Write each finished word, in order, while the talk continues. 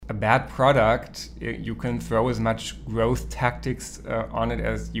a bad product, you can throw as much growth tactics on it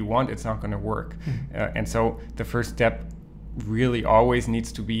as you want, it's not going to work. And so the first step really always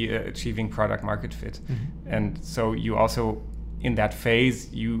needs to be achieving product market fit. And so you also, in that phase,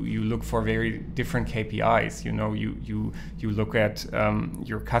 you look for very different KPIs. You look at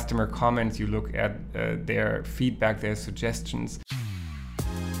your customer comments, you look at their feedback, their suggestions.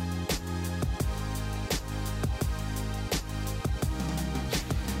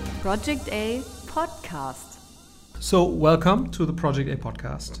 Project A podcast. So welcome to the Project A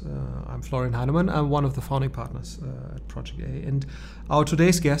podcast. I'm Florian Heinemann. I'm one of the founding partners at Project A. And our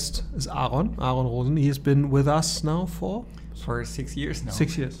today's guest is Aaron Rosen. He has been with us now for 6 years now.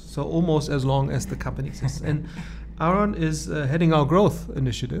 6 years. So almost as long as the company exists. And Aaron is heading our growth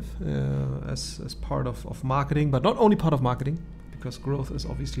initiative as part of marketing, but not only part of marketing, because growth is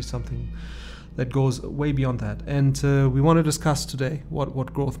obviously something that goes way beyond that. And we want to discuss today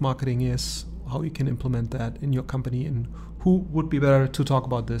what growth marketing is, how you can implement that in your company, and who would be better to talk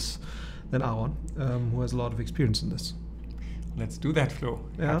about this than Aaron, who has a lot of experience in this. Let's do that, Flo.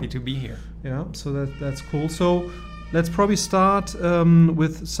 Yeah. Happy to be here. Yeah, so that's cool. So let's probably start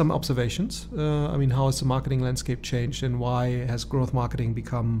with some observations. How has the marketing landscape changed, and why has growth marketing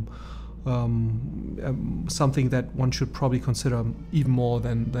become something that one should probably consider even more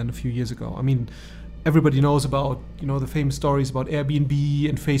than a few years ago? I mean, everybody knows about the famous stories about Airbnb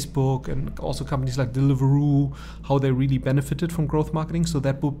and Facebook, and also companies like Deliveroo, how they really benefited from growth marketing. So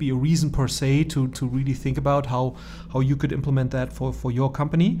that would be a reason per se to really think about how you could implement that for your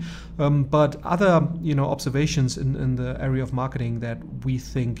company. But other observations in the area of marketing that we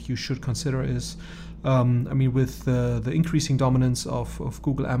think you should consider is, with the increasing dominance of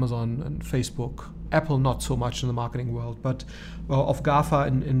Google, Amazon, and Facebook, Apple not so much in the marketing world, but of GAFA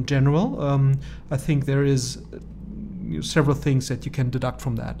in general, I think there is several things that you can deduct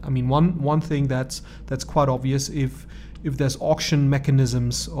from that. I mean, one thing that's quite obvious, if there's auction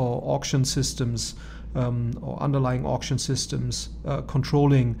mechanisms or auction systems or underlying auction systems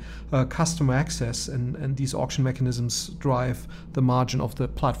controlling customer access, and these auction mechanisms drive the margin of the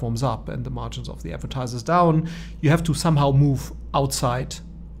platforms up and the margins of the advertisers down, you have to somehow move outside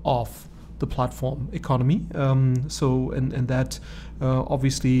of the platform economy. And that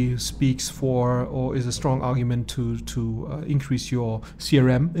obviously speaks for, or is a strong argument to increase your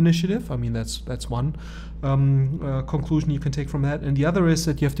CRM initiative. I mean, that's one conclusion you can take from that. And the other is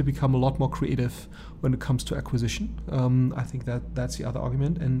that you have to become a lot more creative when it comes to acquisition. I think that's the other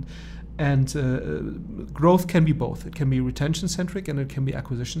argument. And growth can be both. It can be retention-centric and it can be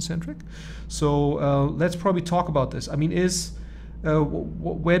acquisition-centric. So let's probably talk about this. I mean,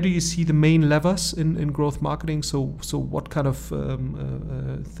 where do you see the main levers in growth marketing? So what kind of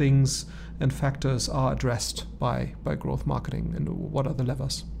things and factors are addressed by growth marketing, and what are the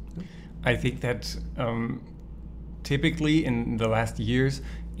levers? I think that typically in the last years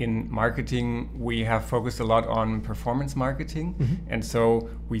in marketing, we have focused a lot on performance marketing. And so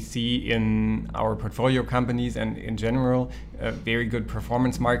we see in our portfolio companies and in general very good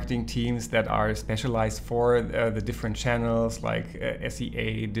performance marketing teams that are specialized for the different channels like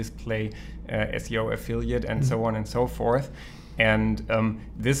SEA, display, SEO, affiliate, and so on and so forth. And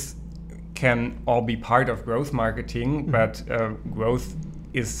this can all be part of growth marketing, but growth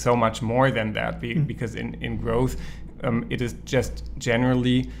is so much more than that, because in growth, it is just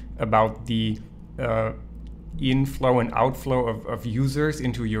generally about the inflow and outflow of users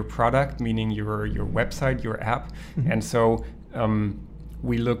into your product, meaning your website, your app. And so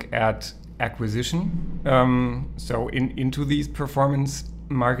we look at acquisition, so into these performance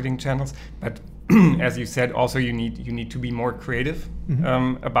marketing channels. But as you said, also you need to be more creative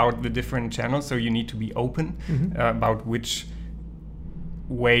about the different channels. So you need to be open about which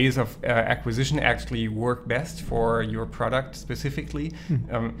ways of acquisition actually work best for your product specifically.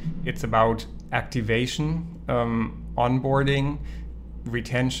 It's about activation, onboarding,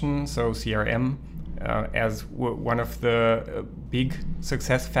 retention, so CRM as one of the big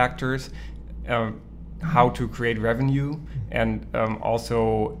success factors, how to create revenue, and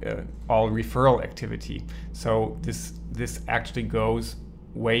also all referral activity. So this actually goes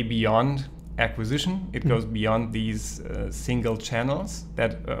way beyond acquisition. It goes beyond these single channels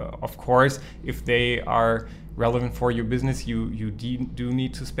that, of course, if they are relevant for your business, you do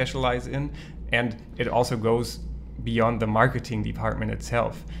need to specialize in. And it also goes beyond the marketing department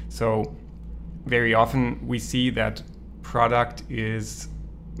itself. So very often we see that product is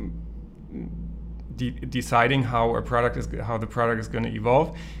deciding how the product is going to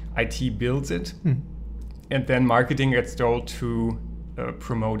evolve. IT builds it, and then marketing gets told to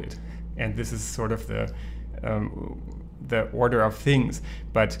promote it. And this is sort of the the order of things.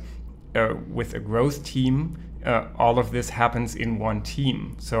 But with a growth team, all of this happens in one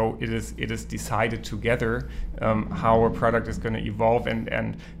team. So it is decided together how a product is going to evolve,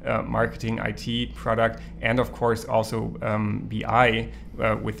 and marketing, IT, product, and of course also BI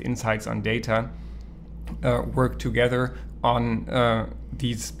with insights on data work together on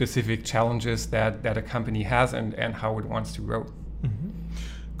these specific challenges that a company has and how it wants to grow. Mm-hmm.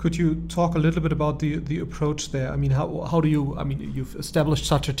 Could you talk a little bit about the approach there? I mean, how do you? I mean, you've established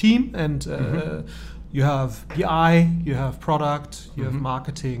such a team, and you have BI, you have product, you have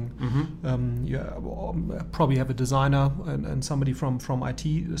marketing. You probably have a designer and somebody from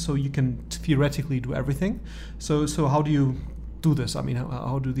IT, so you can theoretically do everything. So how do you do this? I mean,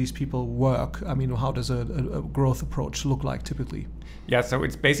 how do these people work? I mean, how does a growth approach look like typically? Yeah, so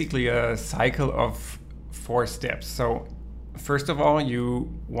it's basically a cycle of 4 steps. So first of all, you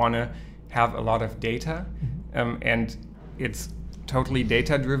want to have a lot of data, and it's totally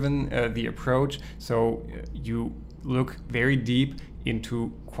data-driven, the approach. So you look very deep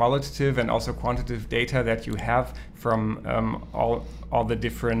into qualitative and also quantitative data that you have from all the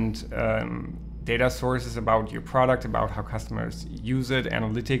different data sources about your product, about how customers use it,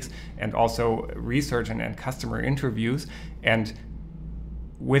 analytics, and also research and customer interviews. And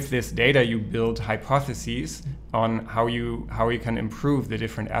with this data, you build hypotheses on how you can improve the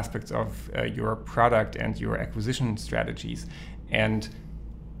different aspects of your product and your acquisition strategies. And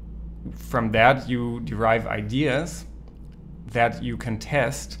from that, you derive ideas that you can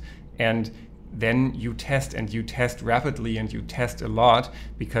test, and then you test rapidly, and you test a lot,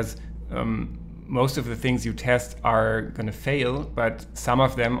 because most of the things you test are going to fail, but some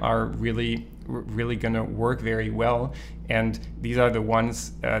of them are really going to work very well, and these are the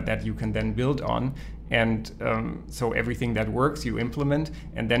ones that you can then build on. And so everything that works you implement,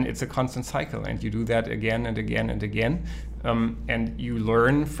 and then it's a constant cycle, and you do that again and again and again, and you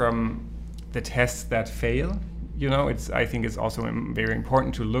learn from the tests that fail. You know, I think it's also very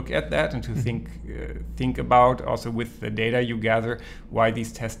important to look at that and to think about, also with the data you gather, why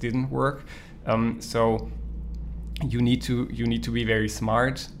these tests didn't work. So you need to be very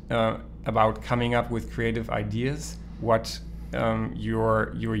smart about coming up with creative ideas, what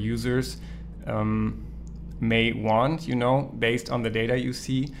your users may want, you know, based on the data you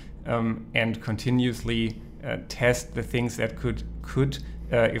see, and continuously test the things that could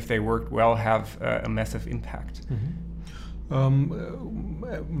if they worked well, have a massive impact.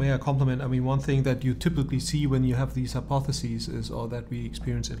 May I compliment? I mean, one thing that you typically see when you have these hypotheses is, or that we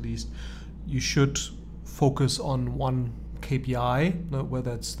experience at least, you should focus on one KPI,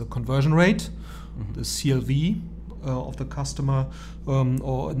 whether it's the conversion rate, the CLV of the customer,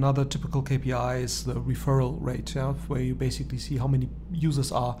 or another typical KPI is the referral rate, where you basically see how many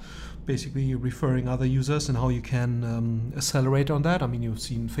users are basically referring other users and how you can accelerate on that. I mean, you've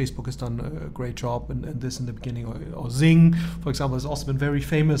seen Facebook has done a great job in this in the beginning, or Zing, for example, has also been very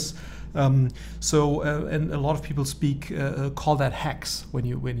famous. And a lot of people call that hacks when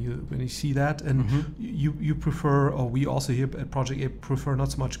you see that. And you prefer, or we also here at Project A prefer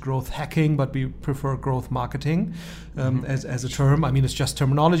not so much growth hacking, but we prefer growth marketing as a term. I mean, it's just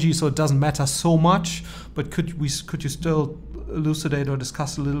terminology, so it doesn't matter so much. But could you still elucidate or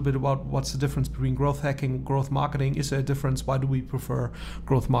discuss a little bit about what's the difference between growth hacking and growth marketing? Is there a difference? Why do we prefer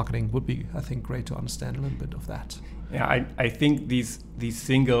growth marketing? Would be, I think, great to understand a little bit of that. Yeah, I think these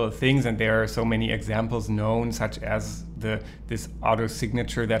single things, and there are so many examples known, such as this auto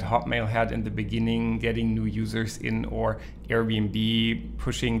signature that Hotmail had in the beginning, getting new users in, or Airbnb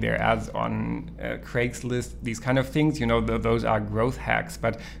pushing their ads on Craigslist, these kind of things, you know, those are growth hacks.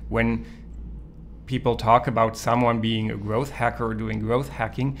 But when people talk about someone being a growth hacker or doing growth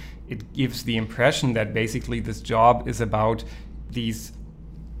hacking, it gives the impression that basically this job is about these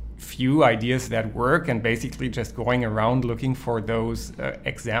few ideas that work, and basically just going around looking for those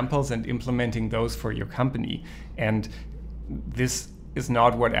examples and implementing those for your company. And this is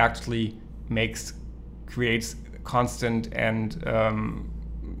not what actually creates constant and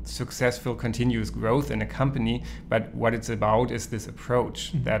successful continuous growth in a company. But what it's about is this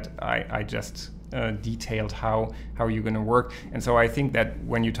approach that I just detailed how you're going to work. And so I think that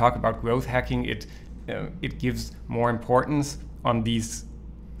when you talk about growth hacking, it gives more importance on these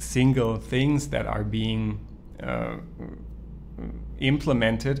single things that are being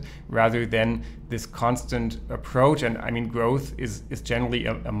implemented, rather than this constant approach. And I mean, growth is generally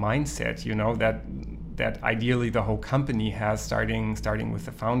a mindset, you know, that ideally the whole company has, starting with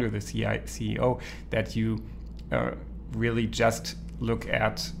the founder, the CEO, that you really just look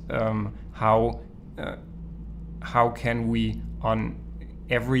at how can we, on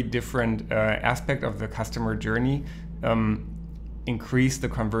every different aspect of the customer journey, increase the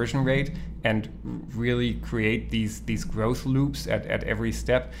conversion rate and really create these growth loops at every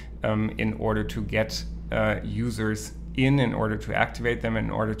step in order to get users in order to activate them, in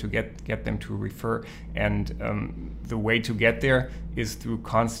order to get them to refer. And the way to get there is through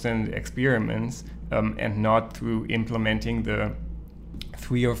constant experiments and not through implementing the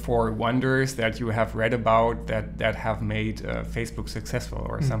 3 or 4 wonders that you have read about that have made Facebook successful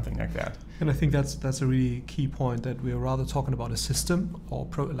or something like that. And I think that's a really key point, that we're rather talking about a system or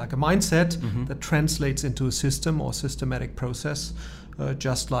like a mindset that translates into a system or systematic process,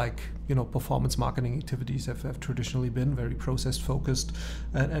 just like performance marketing activities have traditionally been very process focused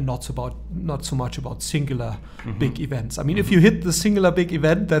and not so much about singular big events. I mean, if you hit the singular big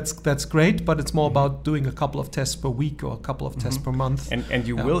event, that's great, but it's more about doing a couple of tests per week or a couple of tests per month. And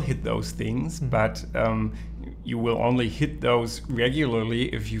you will hit those things, but you will only hit those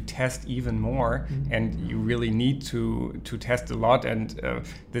regularly if you test even more, and you really need to test a lot. And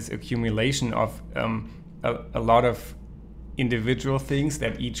this accumulation of a lot of individual things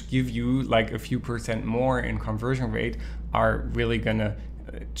that each give you like a few % more in conversion rate are really gonna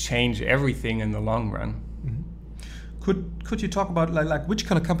change everything in the long run. Could you talk about like which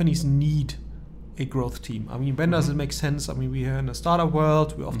kind of companies need a growth team? I mean, when does it make sense? I mean, we are in a startup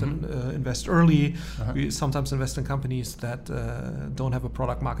world. We often invest early. We sometimes invest in companies that don't have a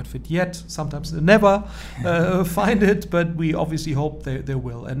product market fit yet. Sometimes they never find it, but we obviously hope they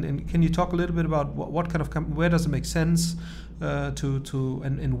will. And can you talk a little bit about what kind of where does it make sense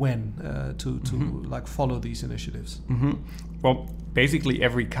and when to like follow these initiatives? Well, basically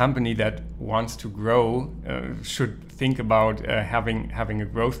every company that wants to grow should think about having a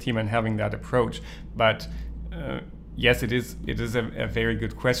growth team and having that approach. But yes, it is a very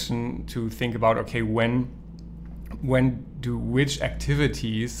good question to think about. Okay, when do which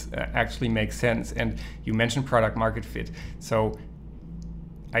activities actually make sense? And you mentioned product market fit. So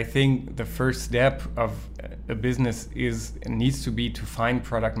I think the first step of a business needs to be to find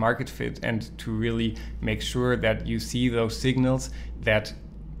product market fit and to really make sure that you see those signals that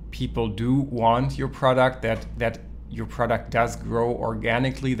people do want your product, that your product does grow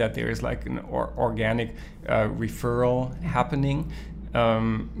organically, that there is like an organic referral happening,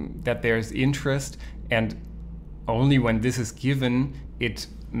 that there's interest, and only when this is given, it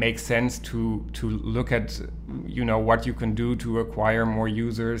makes sense to look at what you can do to acquire more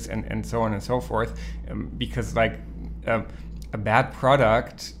users and so on and so forth, because like a bad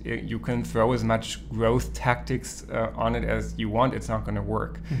product, you can throw as much growth tactics on it as you want, it's not going to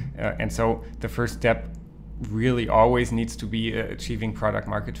work. And so the first step really always needs to be achieving product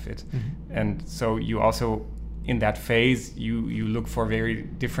market fit. And so you also in that phase you look for very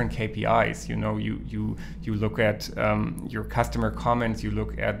different KPIs. You look at your customer comments, you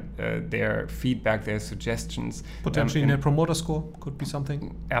look at their feedback, their suggestions. Potentially Net Promoter Score could be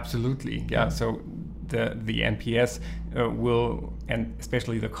something. Absolutely, yeah. So the NPS will, and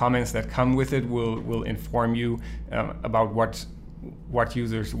especially the comments that come with it, will inform you about what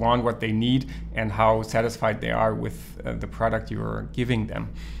users want, what they need, and how satisfied they are with the product you're giving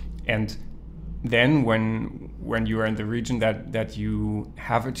them. And then when you are in the region that you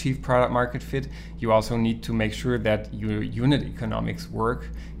have achieved product market fit, you also need to make sure that your unit economics work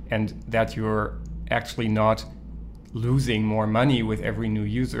and that you're actually not losing more money with every new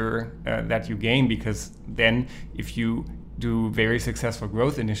user that you gain, because then if you do very successful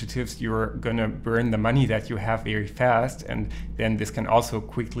growth initiatives, you're going to burn the money that you have very fast, and then this can also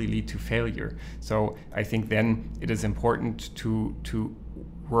quickly lead to failure. So I think then it is important to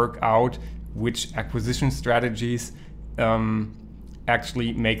work out which acquisition strategies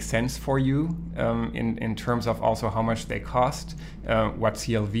actually make sense for you in terms of also how much they cost, what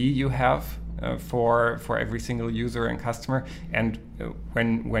CLV you have for every single user and customer, and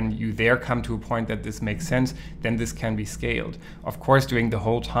when you there come to a point that this makes sense, then this can be scaled. Of course, during the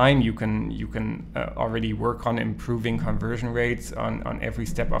whole time you can already work on improving conversion rates on every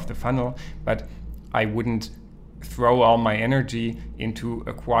step of the funnel, but I wouldn't throw all my energy into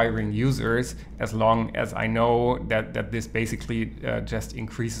acquiring users as long as I know that this basically just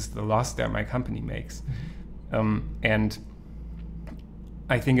increases the loss that my company makes. And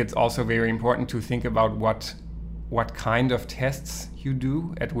I think it's also very important to think about what kind of tests you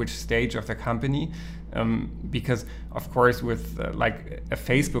do at which stage of the company, because of course with like a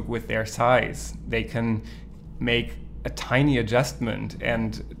Facebook with their size, they can make a tiny adjustment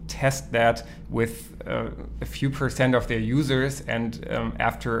and test that with a few % of their users, and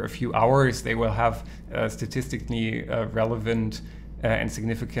after a few hours they will have statistically relevant and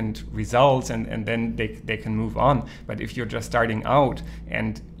significant results, and then they can move on. But if you're just starting out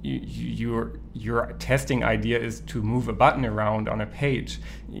and your testing idea is to move a button around on a page,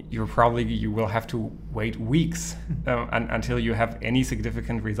 you will have to wait weeks until you have any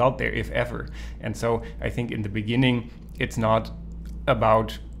significant result there, if ever. And so I think in the beginning, it's not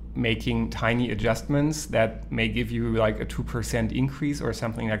about making tiny adjustments that may give you like a 2% increase or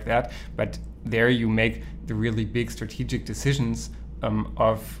something like that, but there you make the really big strategic decisions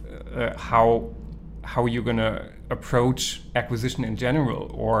of how you're going to approach acquisition in general,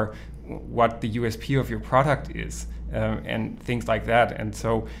 or what the USP of your product is, and things like that. And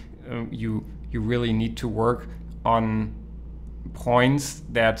so you really need to work on points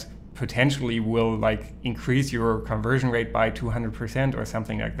that potentially will like increase your conversion rate by 200% or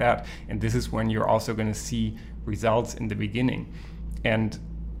something like that. And this is when you're also going to see results in the beginning. And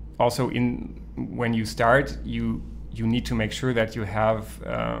also when you start, you need to make sure that you have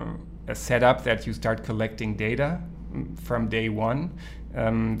a setup that you start collecting data from day one,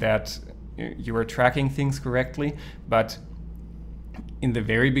 that you are tracking things correctly. But in the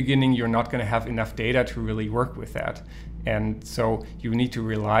very beginning, you're not going to have enough data to really work with that. And so you need to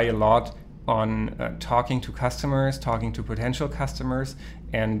rely a lot on talking to customers, talking to potential customers,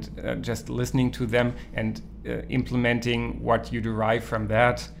 and just listening to them and implementing what you derive from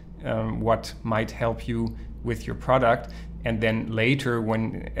that, what might help you with your product. And then later,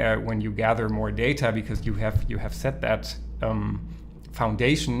 when you gather more data, because you have set that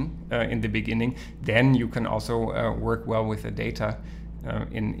foundation in the beginning, then you can also work well with the data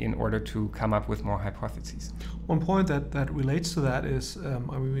in order to come up with more hypotheses. One point that relates to that is,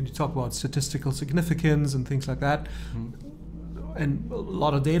 when you talk about statistical significance and things like that, and a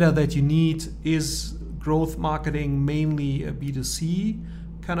lot of data that you need, is growth marketing mainly a B2C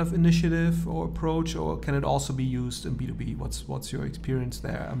kind of initiative or approach, or can it also be used in B2B? What's your experience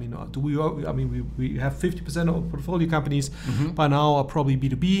there? I mean, we have 50% of portfolio companies by now are probably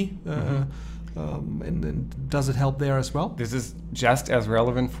B2B. And does it help there as well? This is just as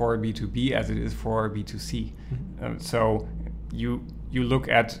relevant for B2B as it is for B2C. So you look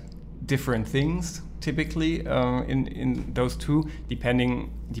at different things typically in those two, depending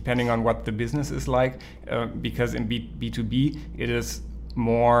on what the business is like, because in B2B it is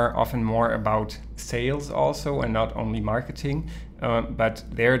often more about sales also, and not only marketing. But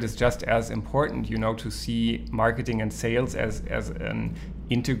there it is just as important, to see marketing and sales as an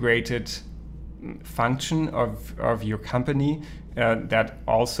integrated function of your company that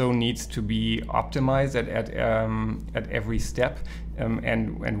also needs to be optimized at every step,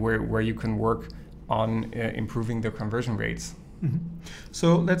 and where you can work on improving the conversion rates.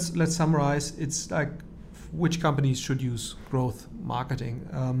 So let's summarize. It's like, which companies should use growth marketing,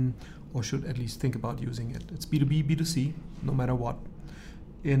 or should at least think about using it? It's B2B, B2C, no matter what.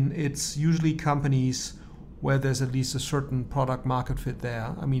 It's usually companies where there's at least a certain product market fit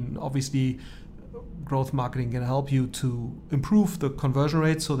there. I mean, obviously, growth marketing can help you to improve the conversion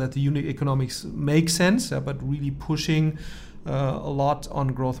rate so that the unit economics make sense, but really pushing a lot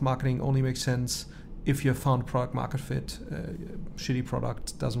on growth marketing only makes sense if you have found product market fit. Shitty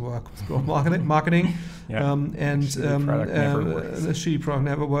product doesn't work with growth marketing. Shitty product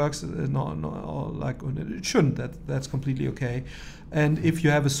never works. It shouldn't. That's completely okay. And if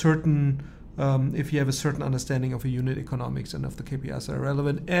you have a certain understanding of a unit economics and of the KPIs that are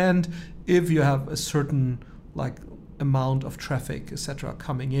relevant, and if you have a certain amount of traffic, etc.,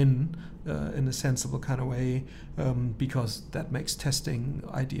 coming in a sensible kind of way, because that makes testing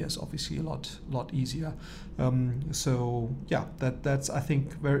ideas obviously a lot easier. That's I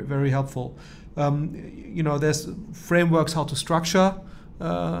think very, very helpful. There's frameworks how to structure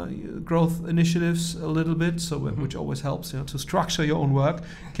growth initiatives a little bit, which always helps, to structure your own work.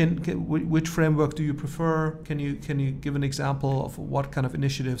 Which framework do you prefer? Can you give an example of what kind of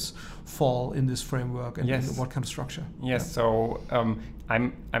initiatives fall in this framework, and what kind of structure? Yes. Yeah. So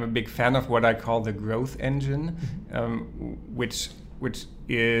I'm a big fan of what I call the growth engine, which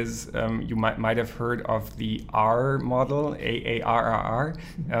is you might have heard of the R model, AARRR,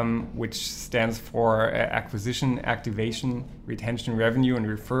 which stands for acquisition, activation, retention, revenue, and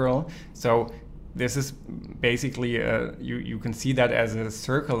referral. So this is basically you can see that as a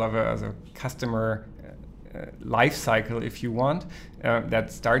circle of a customer life cycle, if you want,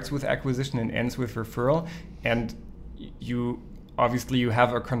 that starts with acquisition and ends with referral. And you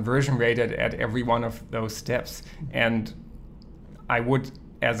have a conversion rate at every one of those steps. And I would,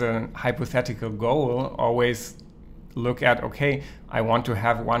 as a hypothetical goal, always look at, okay, I want to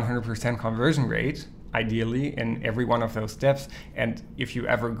have 100% conversion rate, ideally, in every one of those steps. And if you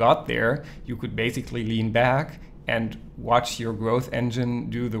ever got there, you could basically lean back and watch your growth engine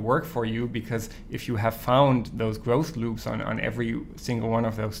do the work for you, because if you have found those growth loops on every single one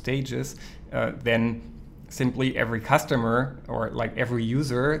of those stages, then simply every customer or like every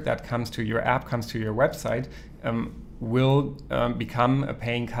user that comes to your app, comes to your website, will become a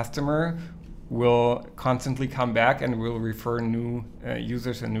paying customer, will constantly come back and will refer new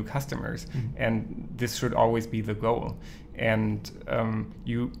users and new customers. And this should always be the goal. And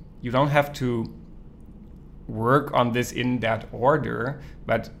you don't have to work on this in that order,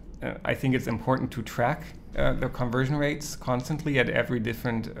 but I think it's important to track the conversion rates constantly at every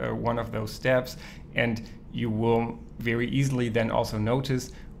different one of those steps, and you will very easily then also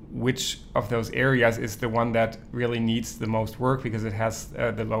notice which of those areas is the one that really needs the most work because it has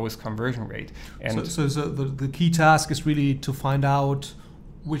the lowest conversion rate. And so the key task is really to find out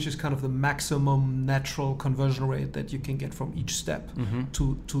which is kind of the maximum natural conversion rate that you can get from each step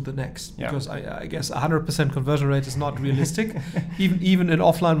to the next. Yeah. Because I guess 100% conversion rate is not realistic. even in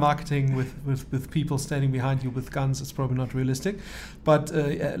offline marketing with people standing behind you with guns, it's probably not realistic. But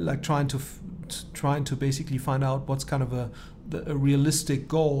like trying to basically find out what's kind of a realistic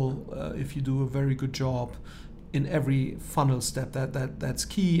goal if you do a very good job in every funnel step, that's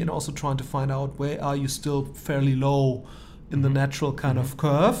key. And also trying to find out where are you still fairly low in the natural kind of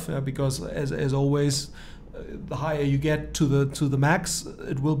curve, because as always, the higher you get to the max,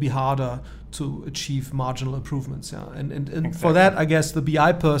 it will be harder to achieve marginal improvements. Yeah, and exactly. For that, I guess the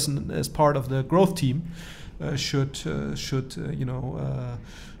BI person as part of the growth team should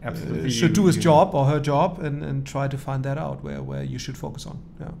do his job or her job and try to find that out where you should focus on.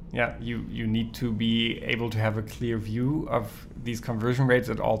 Yeah, you need to be able to have a clear view of these conversion rates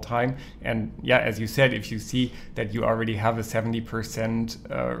at all time. And yeah, as you said, if you see that you already have a 70%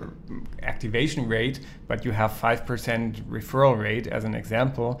 activation rate, but you have 5% referral rate as an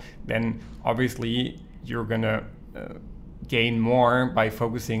example, then obviously you're gonna gain more by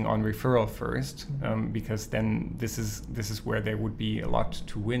focusing on referral first, because then this is where there would be a lot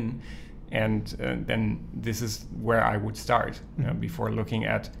to win, and then this is where I would start before looking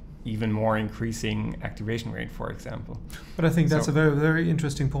at even more increasing activation rate, for example. But I think that's a very, very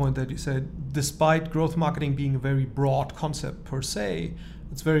interesting point that you said. Despite growth marketing being a very broad concept per se,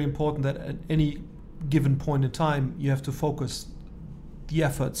 it's very important that at any given point in time you have to focus the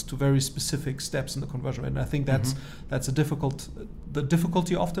efforts to very specific steps in the conversion rate. And I think that's the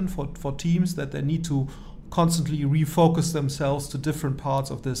difficulty often for teams, that they need to constantly refocus themselves to different parts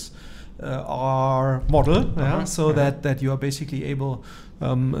of this R model, that you are basically able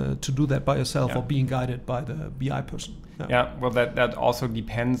to do that by yourself or being guided by the BI person. Yeah, well, that also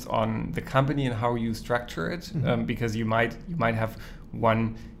depends on the company and how you structure it, because you might have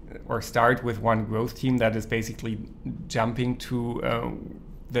one or start with one growth team that is basically jumping to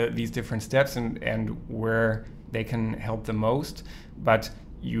these different steps and where they can help the most. But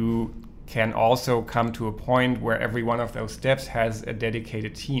you can also come to a point where every one of those steps has a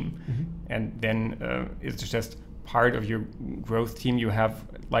dedicated team. And then it's just part of your growth team. You have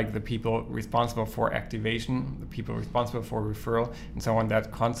like the people responsible for activation, the people responsible for referral, and so on,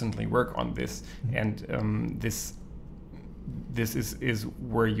 that constantly work on this. And this is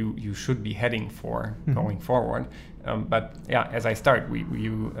where you should be heading for going forward. But yeah, as I start,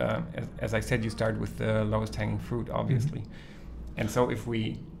 as I said, you start with the lowest hanging fruit, obviously. And so if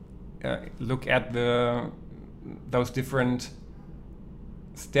we look at those different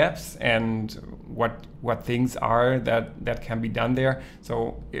steps and what things are that can be done there.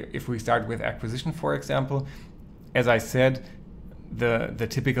 So if we start with acquisition, for example, as I said, the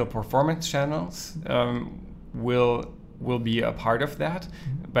typical performance channels will be a part of that.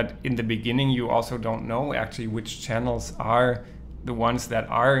 But in the beginning, you also don't know actually which channels are the ones that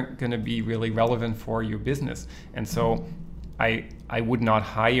are going to be really relevant for your business. And so I would not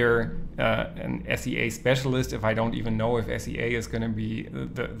hire an SEA specialist if I don't even know if SEA is going to be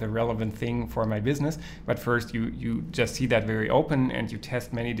the relevant thing for my business. But first, you just see that very open and you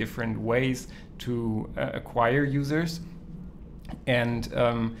test many different ways to acquire users and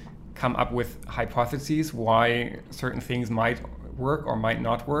come up with hypotheses why certain things might work or might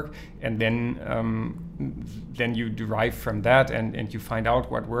not work, and then you derive from that and you find out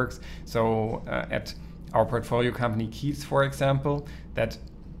what works. So at our portfolio company Keats, for example, that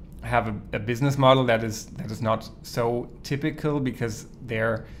have a business model that is not so typical, because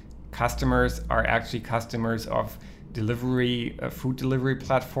their customers are actually customers of delivery, food delivery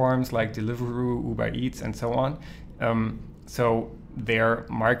platforms like Deliveroo, Uber Eats, and so on. So their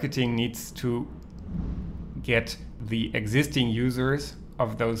marketing needs to get the existing users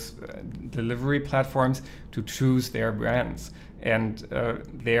of those delivery platforms to choose their brands. And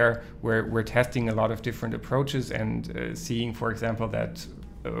there we're testing a lot of different approaches and seeing, for example, that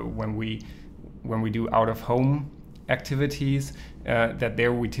when we do out-of-home activities, that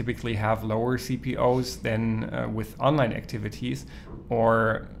there we typically have lower CPOs than with online activities,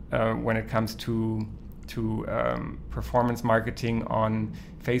 or when it comes to performance marketing on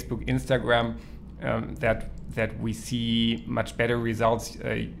Facebook, Instagram, that we see much better results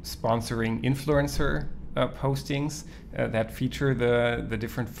sponsoring influencer postings that feature the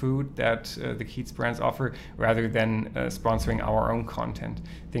different food that the Keats brands offer, rather than sponsoring our own content,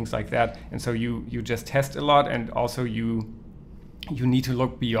 things like that. And so you just test a lot, and also you need to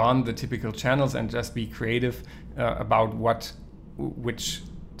look beyond the typical channels and just be creative about which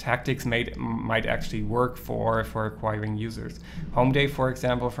tactics might actually work for acquiring users. Home Day, for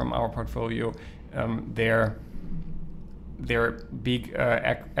example, from our portfolio, their big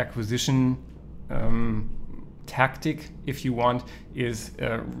acquisition tactic, if you want, is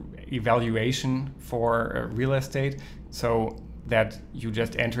evaluation for real estate, so that you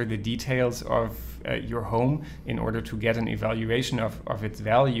just enter the details of your home in order to get an evaluation of its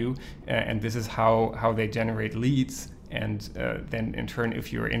value, and this is how they generate leads. And then in turn,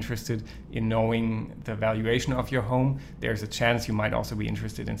 if you're interested in knowing the valuation of your home, there's a chance you might also be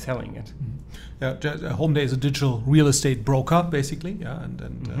interested in selling it. Yeah, Home Day is a digital real estate broker, basically. Yeah,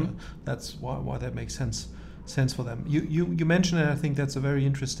 and that's why that makes sense for them. You mentioned, and I think that's a very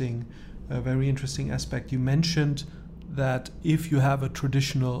interesting aspect. You mentioned that if you have a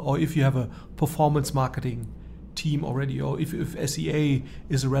traditional, or if you have a performance marketing team already, or if SEA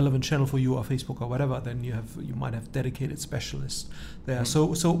is a relevant channel for you, or Facebook or whatever, then you might have dedicated specialists there.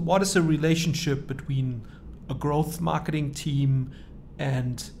 So what is the relationship between a growth marketing team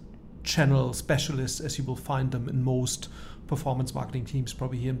and channel specialists, as you will find them in most performance marketing teams,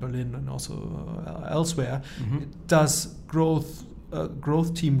 probably here in Berlin and also elsewhere? Does growth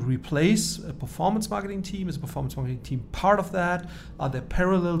team replace a performance marketing team? Is a performance marketing team part of that? Are there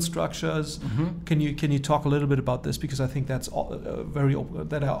parallel structures? Can you talk a little bit about this? Because I think that's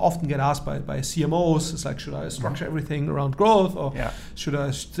that I often get asked by CMOs. It's like, should I structure everything around growth, or should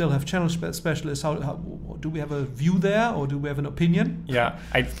I still have channel specialists? How do we have a view there, or do we have an opinion? Yeah,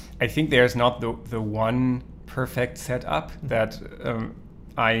 I think there's not the one perfect setup that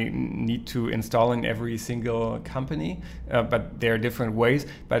I need to install in every single company, but there are different ways.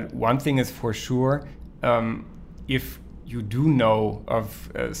 But one thing is for sure, if you do know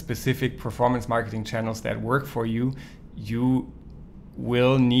of specific performance marketing channels that work for you, you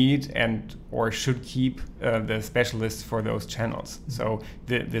will need or should keep the specialists for those channels. So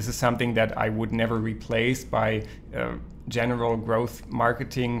this is something that I would never replace by a general growth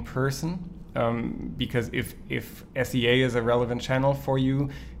marketing person. Because if SEA is a relevant channel for you,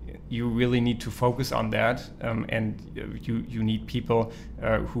 you really need to focus on that, and you need people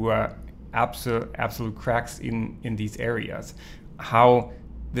who are absolute cracks in these areas. How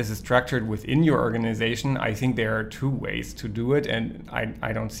this is structured within your organization, I think there are two ways to do it, and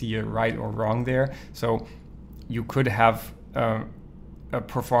I don't see a right or wrong there. So you could have a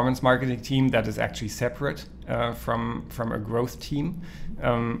performance marketing team that is actually separate from a growth team,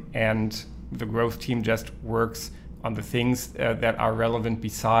 and the growth team just works on the things that are relevant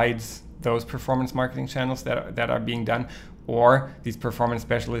besides those performance marketing channels that are being done. Or these performance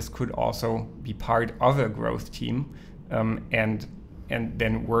specialists could also be part of a growth team, and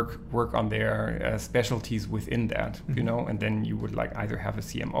then work on their specialties within that, you know. And then you would like either have a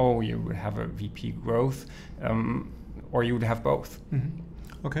CMO, you would have a VP growth, or you would have both.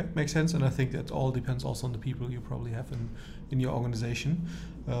 Okay, makes sense, and I think that all depends also on the people you probably have in your organization,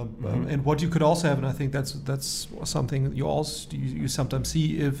 and what you could also have, and I think that's something you sometimes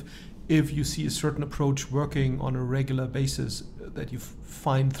see if you see a certain approach working on a regular basis that you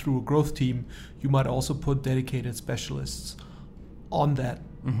find through a growth team, you might also put dedicated specialists on that,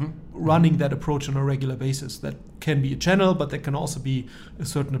 running that approach on a regular basis. That can be a channel, but that can also be a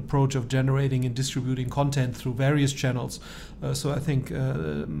certain approach of generating and distributing content through various channels. So I think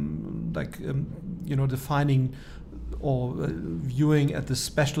defining or viewing at the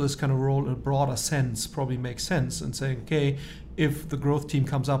specialist kind of role in a broader sense probably makes sense, and saying, okay, if the growth team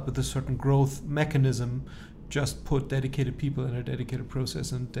comes up with a certain growth mechanism, just put dedicated people in a dedicated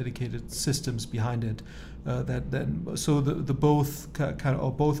process and dedicated systems behind it. So the both kind of,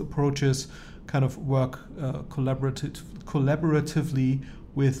 or both approaches kind of work collaboratively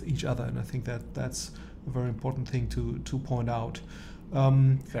with each other, and I think that's a very important thing to point out.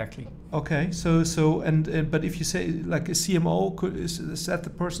 Exactly. Okay, but if you say like a CMO, is that the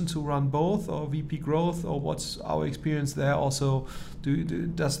person to run both, or VP growth, or what's our experience there? Also,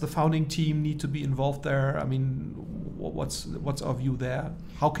 does the founding team need to be involved there? I mean, what's our view there?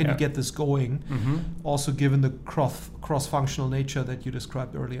 How can you get this going? Also, given the cross-functional nature that you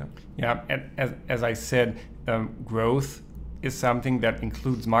described earlier. Yeah, as I said, growth is something that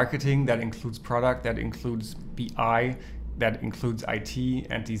includes marketing, that includes product, that includes BI, that includes IT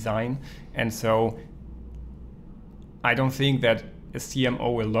and design. And so I don't think that a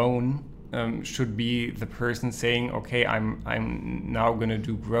CMO alone should be the person saying, okay, I'm now going to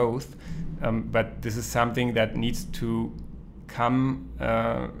do growth. But this is something that needs to come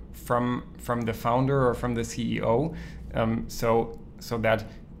from the founder or from the CEO, so that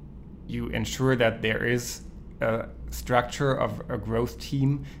you ensure that there is a structure of a growth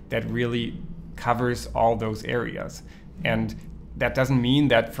team that really covers all those areas. And that doesn't mean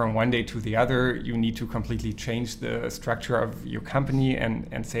that from one day to the other you need to completely change the structure of your company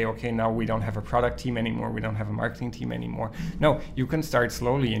and say, okay, now we don't have a product team anymore, we don't have a marketing team anymore. No, you can start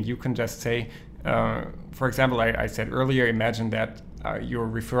slowly, and you can just say, for example, I said earlier, imagine that your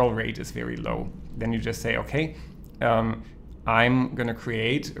referral rate is very low. Then you just say, okay, I'm going to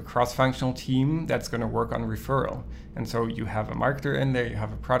create a cross-functional team that's going to work on referral. And so you have a marketer in there, you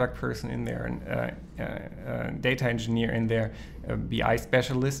have a product person in there, a data engineer in there, a BI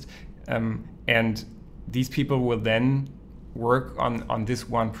specialist. And these people will then work on this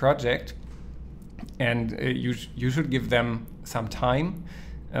one project. And you should give them some time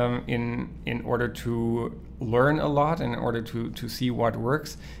in order to learn a lot, in order to see what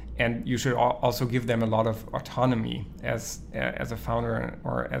works. And you should also give them a lot of autonomy as a founder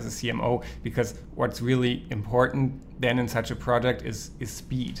or as a CMO, because what's really important then in such a project is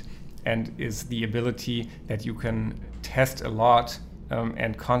speed, and is the ability that you can test a lot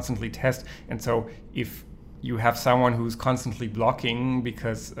and constantly test. And so if you have someone who's constantly blocking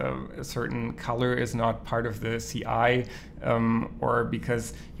because a certain color is not part of the CI, or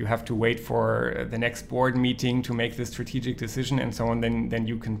because you have to wait for the next board meeting to make the strategic decision and so on, then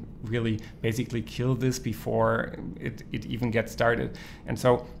you can really basically kill this before it even gets started. And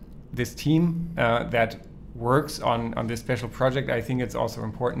so this team that works on this special project, I think it's also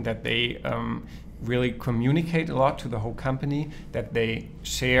important that they really communicate a lot to the whole company, that they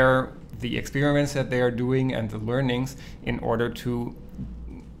share the experiments that they are doing and the learnings in order to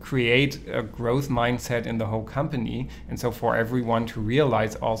create a growth mindset in the whole company. And so for everyone to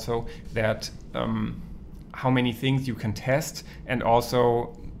realize also that how many things you can test, and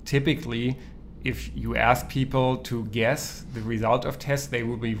also typically if you ask people to guess the result of tests, they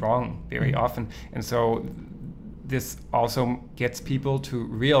will be wrong very often. And so this also gets people to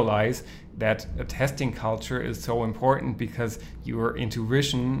realize that a testing culture is so important, because your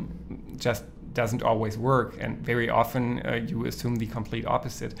intuition just doesn't always work, and very often you assume the complete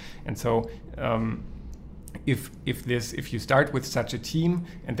opposite. And so if you start with such a team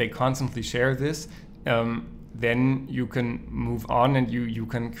and they constantly share this, then you can move on, and you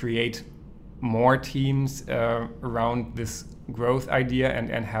can create more teams around this growth idea,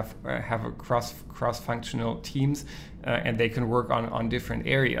 and have a cross-functional teams, and they can work on different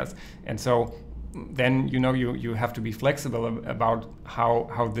areas. And so then you have to be flexible about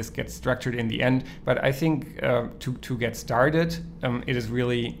how this gets structured in the end. But I think to get started, it is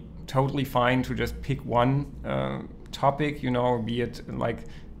really totally fine to just pick one topic, be it like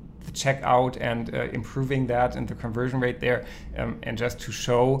the checkout and improving that and the conversion rate there, and just to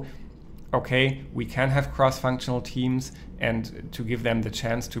show, okay, we can have cross-functional teams, and to give them the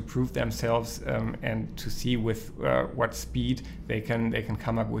chance to prove themselves, and to see with what speed they can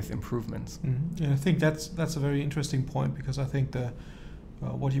come up with improvements. Mm-hmm. Yeah, I think that's a very interesting point, because I think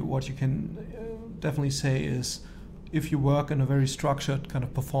what you can definitely say is, if you work in a very structured kind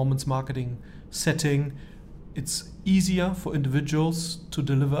of performance marketing setting, it's easier for individuals to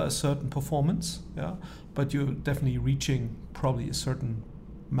deliver a certain performance, but you're definitely reaching probably a certain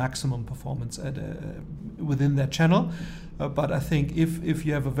maximum performance within that channel. But I think if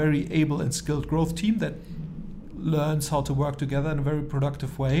you have a very able and skilled growth team that learns how to work together in a very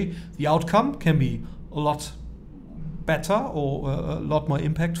productive way, the outcome can be a lot better or a lot more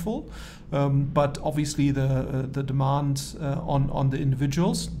impactful. But obviously the demands on the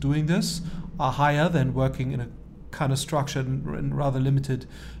individuals doing this are higher than working in a kind of structured and rather limited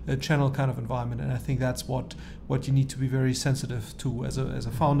channel kind of environment. And I think that's what you need to be very sensitive to as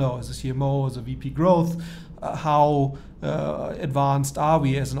a founder, or as a CMO, as a VP growth. how advanced are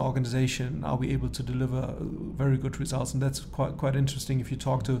we as an organization? Are we able to deliver very good results? And that's quite interesting. If you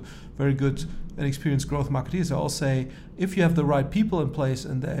talk to very good and experienced growth marketeers, they all say if you have the right people in place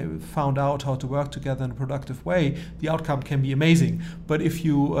and they found out how to work together in a productive way, the outcome can be amazing. But if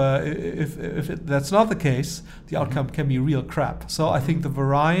that's not the case, the outcome can be real crap. So I think the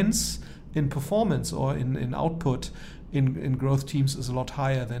variance in performance or in output in growth teams is a lot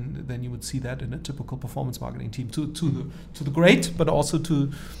higher than you would see that in a typical performance marketing team. To the great, but also to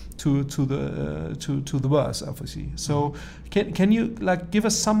the worse, obviously. So can you give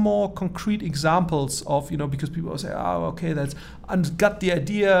us some more concrete examples of, because people say, oh, okay, I've got the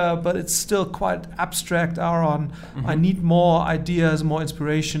idea, but it's still quite abstract, Aaron. I need more ideas, more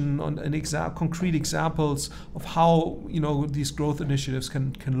inspiration and concrete examples of how these growth initiatives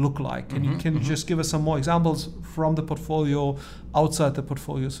can look like. Can you just give us some more examples from the portfolio, outside the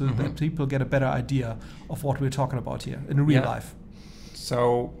portfolio, so that people get a better idea of what we're talking about here in real life?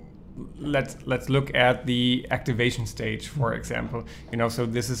 So let's look at the activation stage, for example. So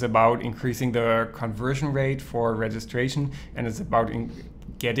this is about increasing the conversion rate for registration, and it's about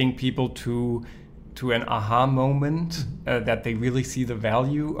getting people to an aha moment that they really see the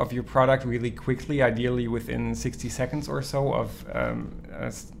value of your product really quickly, ideally within 60 seconds or so of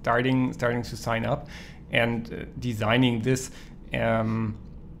starting to sign up, and designing this,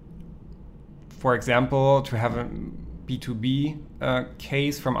 for example, to have a B2B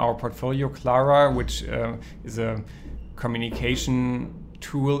case from our portfolio, Clara, which is a communication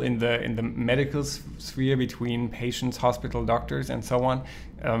tool in the medical sphere between patients, hospital doctors, and so on.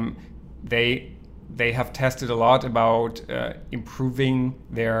 They have tested a lot about improving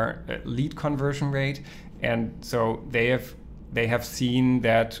their lead conversion rate, and so they have seen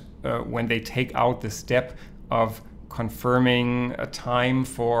that when they take out the step of confirming a time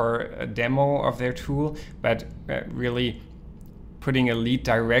for a demo of their tool, but really putting a lead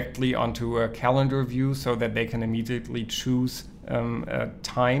directly onto a calendar view so that they can immediately choose a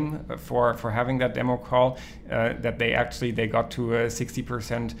time for having that demo call, that they got to a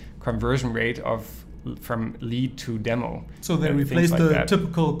 60% conversion rate from lead to demo. So they replaced the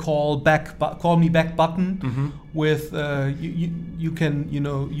typical call me back button with you are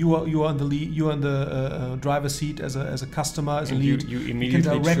on the lead, you are in the driver's seat as a customer, as a lead. You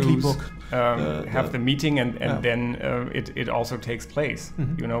immediately can directly choose, book have the meeting, and then it also takes place.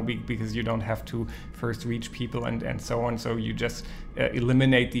 Because you don't have to first reach people and so on. So you just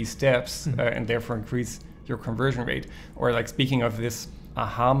eliminate these steps and therefore increase your conversion rate. Or like speaking of this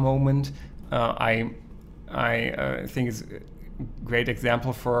aha moment. I think it's a great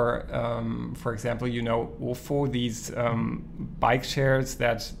example for example, Ofo, these bike shares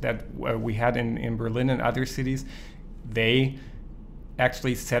that we had in Berlin and other cities. They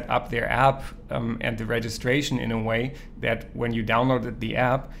actually set up their app and the registration in a way that when you downloaded the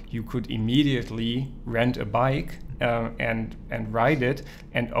app, you could immediately rent a bike and ride it,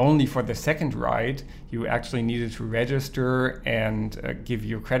 and only for the second ride you actually needed to register and give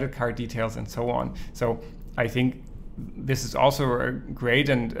your credit card details and so on. So I think this is also a great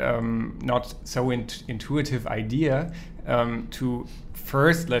and not so intuitive idea to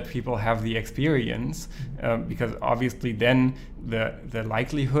first let people have the experience, because obviously then the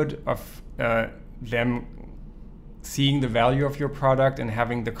likelihood of them seeing the value of your product and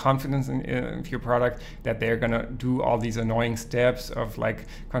having the confidence in your product that they're going to do all these annoying steps of like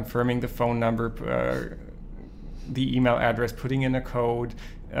confirming the phone number, the email address, putting in a code,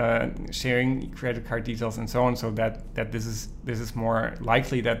 sharing credit card details and so on, so that this is more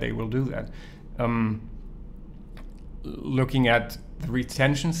likely that they will do that. Looking at the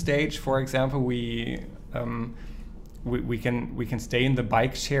retention stage, for example, we can stay in the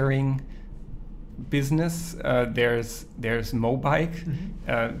bike sharing business. There's Mobike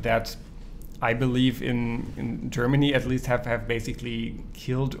that I believe in Germany at least have basically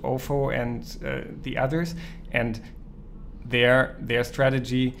killed Ofo and the others, and their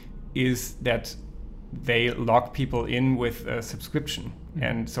strategy is that they lock people in with a subscription.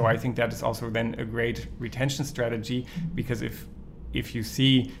 And so I think that is also then a great retention strategy, because if you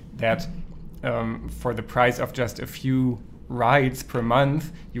see that for the price of just a few rides per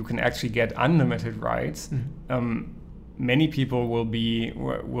month, you can actually get unlimited rides. Many people will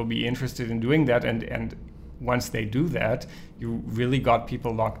be interested in doing that, and once they do that, you really got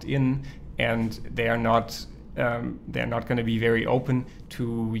people locked in, and they are not going to be very open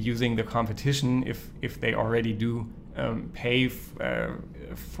to using the competition if they already do pay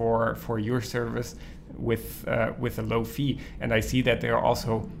for your service with a low fee. And I see that they are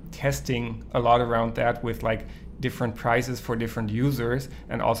also testing a lot around that with like different prices for different users,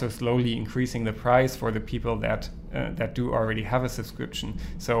 and also slowly increasing the price for the people that do already have a subscription.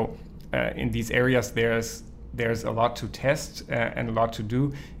 So in these areas, there's a lot to test and a lot to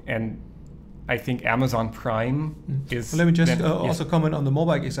do, and I think Amazon Prime is... Well, let me just also comment on the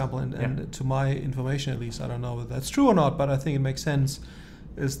mobile example, and to my information at least, I don't know if that's true or not, but I think it makes sense,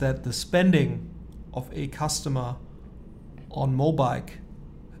 is that the spending of a customer on mobile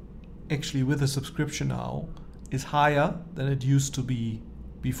actually with a subscription now is higher than it used to be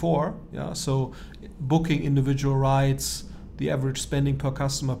before. Yeah, so booking individual rides, the average spending per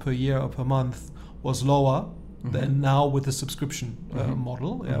customer per year or per month was lower than now with the subscription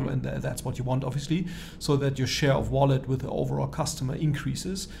model, and that's what you want, obviously, so that your share of wallet with the overall customer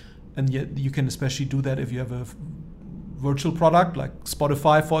increases. And yet you can especially do that if you have a virtual product like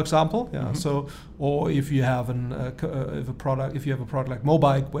Spotify, for example. So, or if you have if you have a product like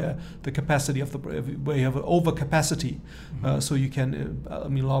mobile, where the capacity of where you have an overcapacity, so you can. I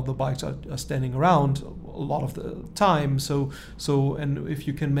mean, a lot of the bikes are standing around a lot of the time. So, and if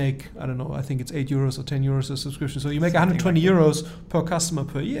you can make, I don't know, I think it's €8 or €10 a subscription. So you make 120 euros per customer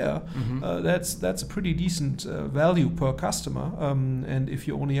per year. That's a pretty decent value per customer. And if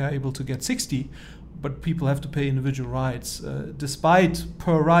you only are able to get 60. But people have to pay individual rides. Despite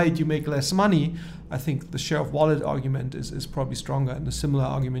per ride you make less money, I think the share of wallet argument is probably stronger, and a similar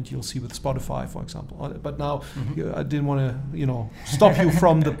argument you'll see with Spotify, for example. But now I didn't want to stop you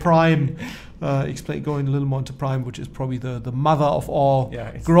from the Prime, going a little more into Prime, which is probably the mother of all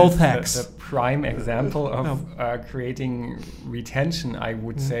growth hacks. The prime example of creating retention, I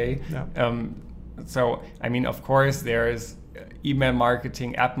would say. So, I mean, of course, there is email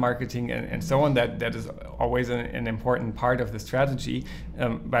marketing, app marketing, and so on, that is always an important part of the strategy,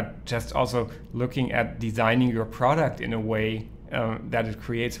 but just also looking at designing your product in a way that it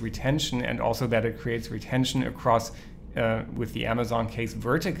creates retention, and also that it creates retention across, with the Amazon case,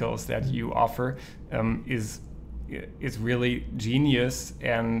 verticals that you offer, is really genius.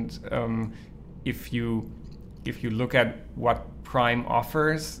 And if you look at what Prime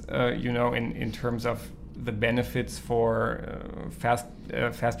offers, in terms of the benefits for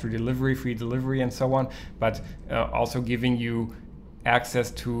faster delivery, free delivery, and so on, but also giving you access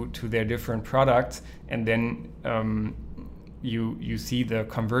to their different products, and then you see the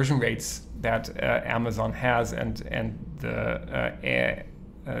conversion rates that Amazon has, and the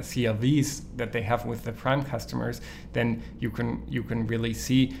CLVs that they have with the Prime customers, then you can really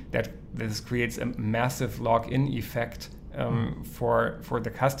see that this creates a massive log-in effect for the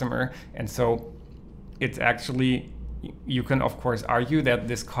customer. And so it's actually, you can of course argue that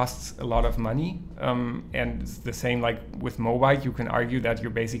this costs a lot of money, and it's the same like with mobile. You can argue that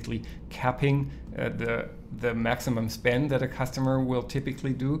you're basically capping the maximum spend that a customer will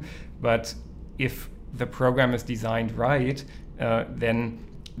typically do. But if the program is designed right, then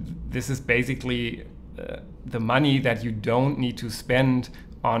this is basically the money that you don't need to spend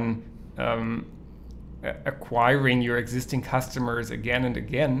on acquiring your existing customers again and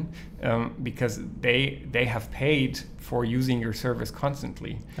again, because they have paid for using your service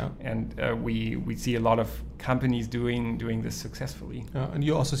constantly. And we see a lot of companies doing this successfully. And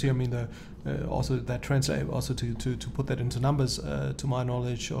you also see, I mean, also that translate also to put that into numbers, to my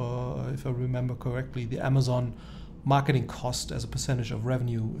knowledge, or if I remember correctly, the Amazon marketing cost as a percentage of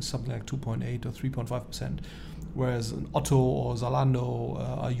revenue is something like 2.8 or 3.5%. Whereas an Otto or Zalando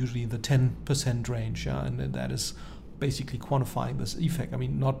are usually in the 10% range, and that is basically quantifying this effect. I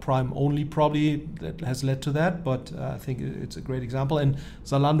mean, not Prime only probably that has led to that, but I think it's a great example. And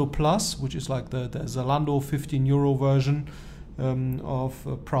Zalando Plus, which is like the Zalando €15 version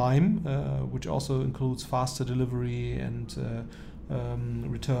of Prime, which also includes faster delivery and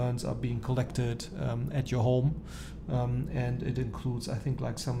returns are being collected at your home. And it includes, I think,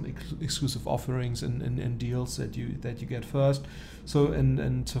 like some exclusive offerings and deals that you get first. So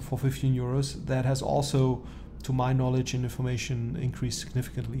and so for €15, that has also, to my knowledge and information, increased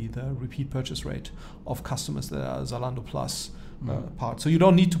significantly the repeat purchase rate of customers that are Zalando Plus part. So you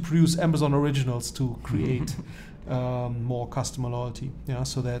don't need to produce Amazon Originals to create more customer loyalty. Yeah,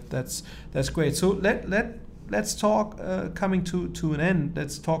 so that's great. So let's talk, coming to an end,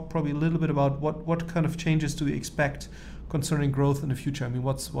 let's talk probably a little bit about what kind of changes do you expect concerning growth in the future? I mean,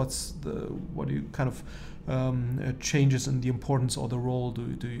 what do you kind of changes in the importance or the role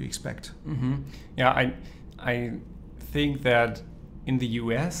do you expect? Yeah, I think that in the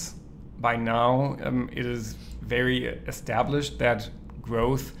US by now it is very established that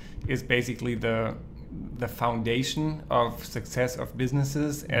growth is basically the foundation of success of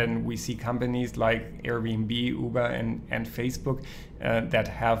businesses, and we see companies like Airbnb, Uber, and Facebook that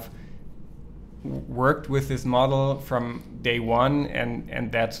have worked with this model from day one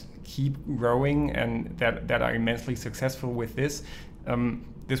and that keep growing and that are immensely successful with this.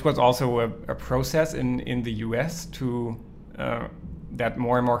 This was also a process in the US to that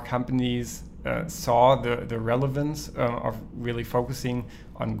more and more companies saw the relevance of really focusing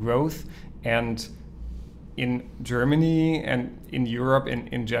on growth. And in Germany and in Europe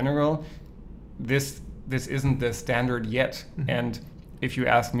in general, this isn't the standard yet. Mm-hmm. And if you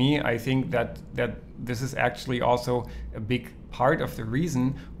ask me, I think that this is actually also a big part of the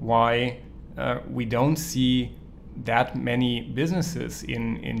reason why we don't see that many businesses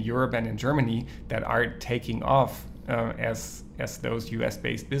in Europe and in Germany that are taking off as those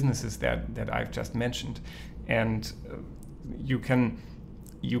US-based businesses that I've just mentioned. And you can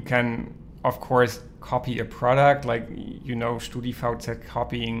of course copy a product, like StudiVZ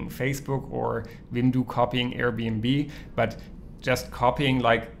copying Facebook or Wimdu copying Airbnb, but just copying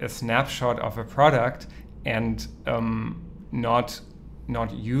like a snapshot of a product and not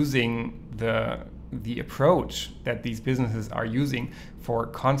using the approach that these businesses are using for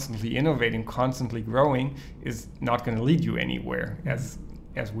constantly innovating, constantly growing is not going to lead you anywhere, as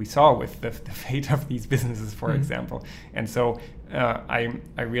we saw with the fate of these businesses, for example. And so I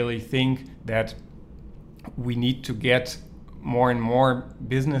really think that we need to get more and more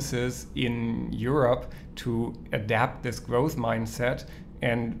businesses in Europe to adapt this growth mindset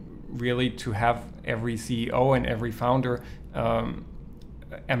and really to have every CEO and every founder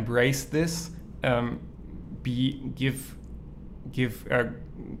embrace this,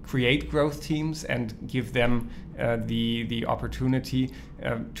 create growth teams and give them the opportunity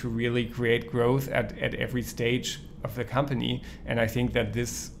to really create growth at every stage of the company. And I think that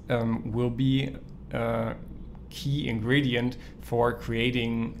this will be a key ingredient for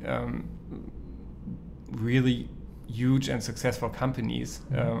creating really huge and successful companies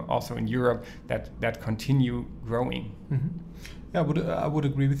also in Europe that continue growing. Mm-hmm. Yeah, I would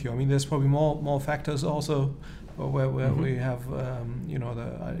agree with you. I mean, there's probably more factors also where we have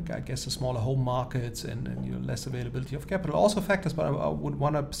I guess the smaller home markets and less availability of capital. Also factors, but I would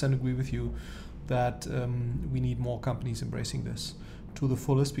 100% agree with you that we need more companies embracing this to the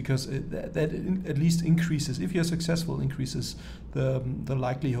fullest, because that at least increases, if you're successful, increases the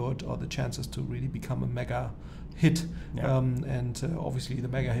likelihood or the chances to really become a mega hit. Yeah. And obviously the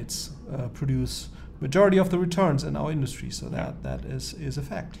mega hits produce majority of the returns in our industry, so that is a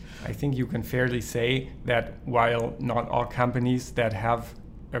fact. I think you can fairly say that while not all companies that have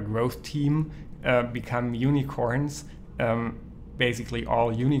a growth team become unicorns, basically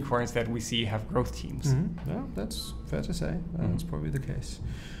all unicorns that we see have growth teams. Mm-hmm. Yeah, that's fair to say. That's probably the case.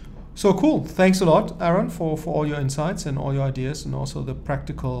 So cool. Thanks a lot, Aaron, for all your insights and all your ideas and also the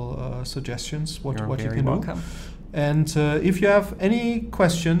practical suggestions, what you can welcome. do. And if you have any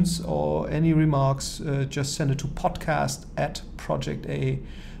questions or any remarks, just send it to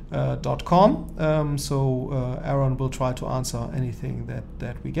podcast@projecta.com. So Aaron will try to answer anything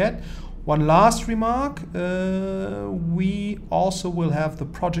that we get. One last remark, we also will have the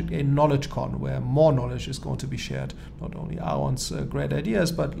Project A KnowledgeCon, where more knowledge is going to be shared. Not only Aaron's great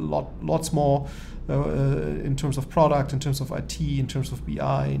ideas, but lots more in terms of product, in terms of IT, in terms of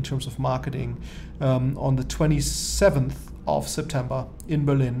BI, in terms of marketing. On the 27th of September in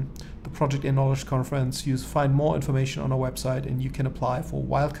Berlin, the Project A Knowledge Conference. You find more information on our website and you can apply for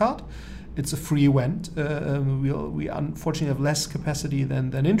Wildcard. It's a free event. We unfortunately have less capacity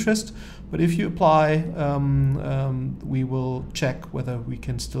than interest, but if you apply, we will check whether we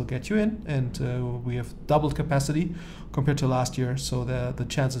can still get you in, and we have doubled capacity compared to last year, so the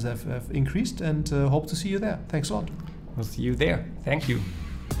chances have increased, and hope to see you there. Thanks a lot. We'll see you there. Thank you.